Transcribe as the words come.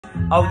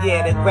Oh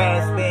yeah, the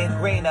grass been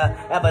greener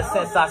ever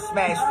since I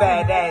smashed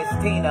fat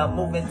ass Tina.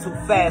 Moving too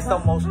fast,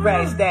 almost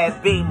crashed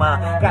that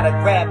Beamer. Gotta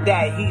grab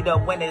that heater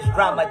when it's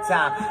drama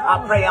time.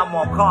 I pray I'm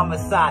on karma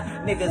side.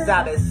 Niggas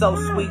out is so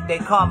sweet they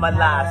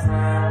caramelized.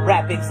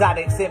 Rap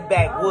exotics in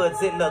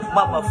backwoods, it look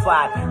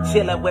mummified.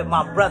 Chillin' with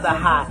my brother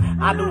high.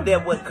 I knew there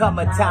would come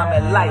a time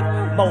in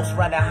life most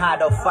running high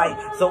to fight.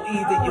 So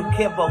either you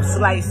Kimbo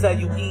Slice or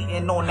you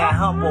eating on that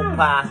humble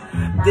pie.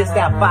 This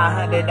that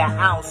 500 an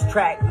ounce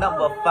track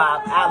number 5.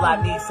 All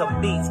I need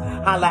some beats.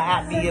 Holla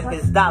at me if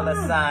it's dollar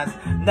signs.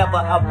 Never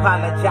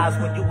apologize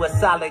when you a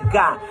solid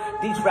guy.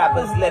 These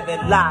rappers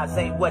living lies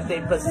ain't what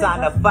they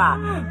personify.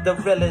 The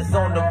real is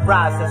on the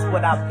rise, that's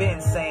what I've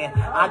been saying.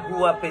 I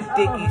grew up in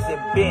Dickies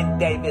and Ben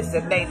Davis,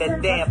 and ain't a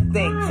damn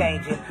thing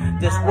changing.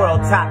 This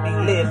world taught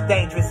me live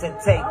dangerous and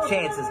take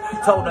chances.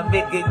 Told them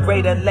it get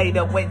greater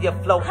later when your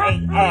flow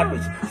ain't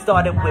average.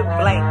 Started with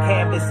blank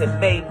canvas and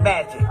made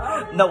magic.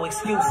 No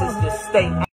excuses, just stay